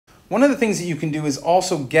one of the things that you can do is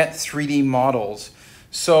also get 3D models.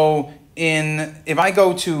 So if I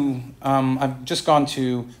go to, I've just gone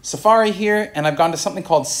to Safari here, and I've gone to something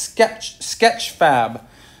called Sketchfab.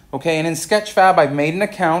 Okay, and in Sketchfab, I've made an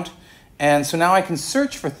account, and so now I can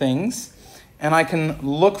search for things, and I can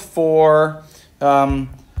look for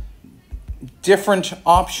different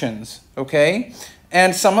options, okay?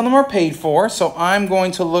 And some of them are paid for, so I'm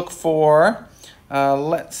going to look for,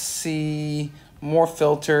 let's see, more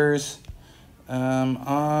filters.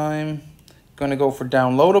 I'm going to go for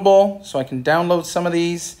downloadable, so I can download some of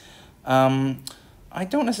these. I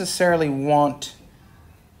don't necessarily want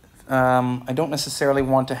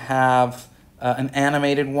to have an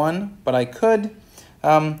animated one, but I could.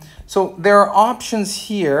 So there are options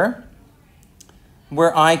here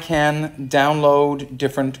where I can download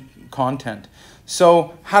different content.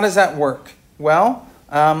 So how does that work? Well,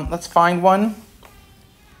 let's find one.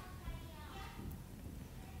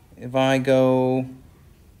 If I go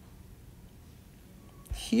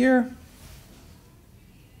here,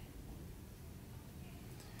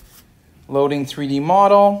 loading 3D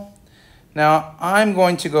model. Now I'm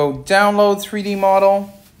going to go download 3D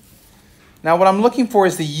model. Now what I'm looking for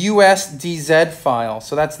is the USDZ file.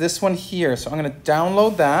 So that's this one here. So I'm going to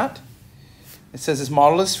download that. It says this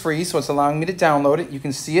model is free, so it's allowing me to download it. You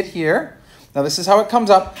can see it here. Now this is how it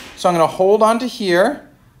comes up. So I'm going to hold on to here.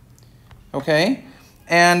 Okay.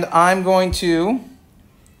 And I'm going to,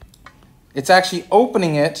 it's actually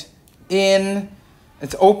opening it in,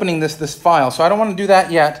 it's opening this file. So I don't want to do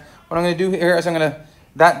that yet. What I'm going to do here is I'm going to,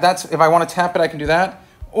 that's, if I want to tap it, I can do that.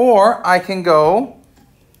 Or I can go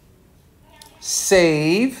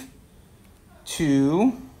save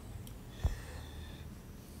to,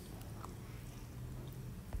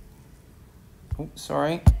 oops,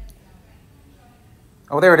 sorry.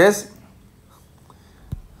 Oh, there it is.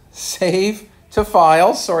 Save to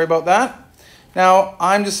files, sorry about that. Now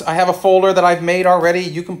I have a folder that I've made already.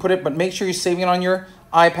 You can put it, but make sure you're saving it on your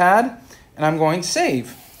iPad, and I'm going to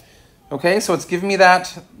save. Okay, so it's giving me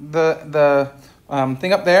that, the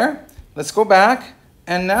thing up there. Let's go back,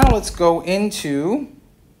 and now let's go into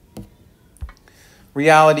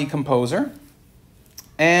Reality Composer.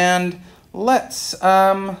 And let's,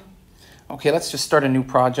 okay, let's just start a new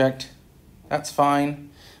project. That's fine.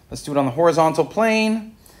 Let's do it on the horizontal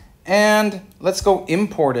plane. And let's go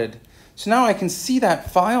imported. So now I can see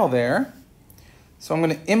that file there. So I'm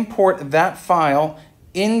going to import that file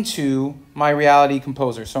into my Reality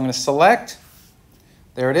Composer. So I'm going to select,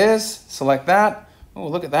 there it is, select that. Oh,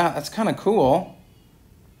 look at that, that's kind of cool.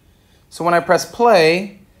 So when I press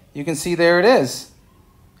play, you can see there it is.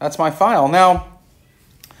 That's my file. Now,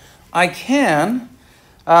 I can,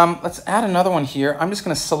 let's add another one here. I'm just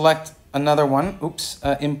going to select another one, oops,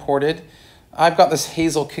 imported. I've got this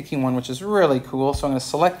Hazel kicking one, which is really cool. So I'm going to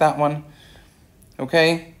select that one.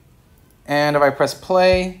 Okay. And if I press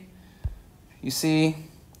play, you see,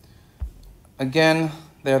 again,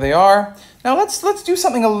 there they are. Now let's do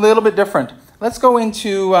something a little bit different. Let's go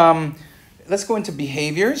into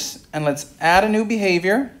behaviors, and let's add a new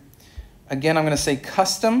behavior. Again, I'm going to say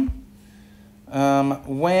custom.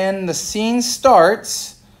 When the scene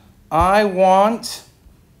starts, I want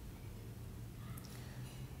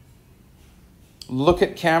look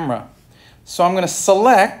at camera. So I'm going to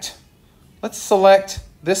select, let's select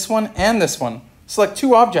this one and this one. Select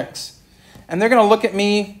two objects. And they're going to look at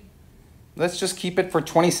me. Let's just keep it for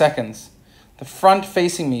 20 seconds. The front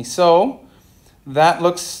facing me. So that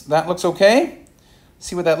looks okay.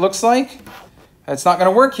 See what that looks like? It's not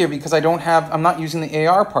going to work here because I'm not using the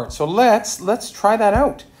AR part. So let's try that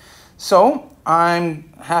out. So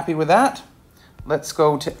I'm happy with that. Let's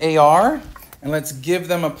go to AR and let's give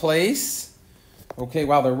them a place. Okay,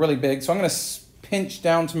 wow, they're really big. So I'm going to pinch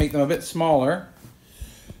down to make them a bit smaller.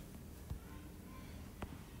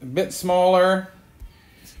 A bit smaller.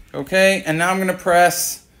 Okay, and now I'm going to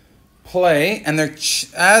press play. And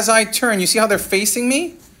as I turn, you see how they're facing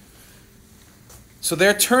me? So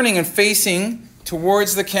they're turning and facing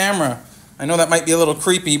towards the camera. I know that might be a little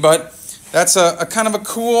creepy, but that's a kind of a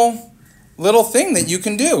cool little thing that you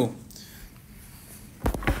can do.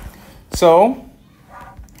 So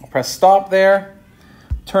I'll press stop there.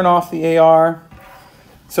 Turn off the AR.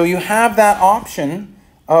 So you have that option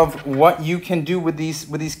of what you can do with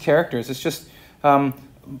these characters. It's just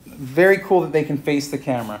very cool that they can face the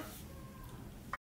camera.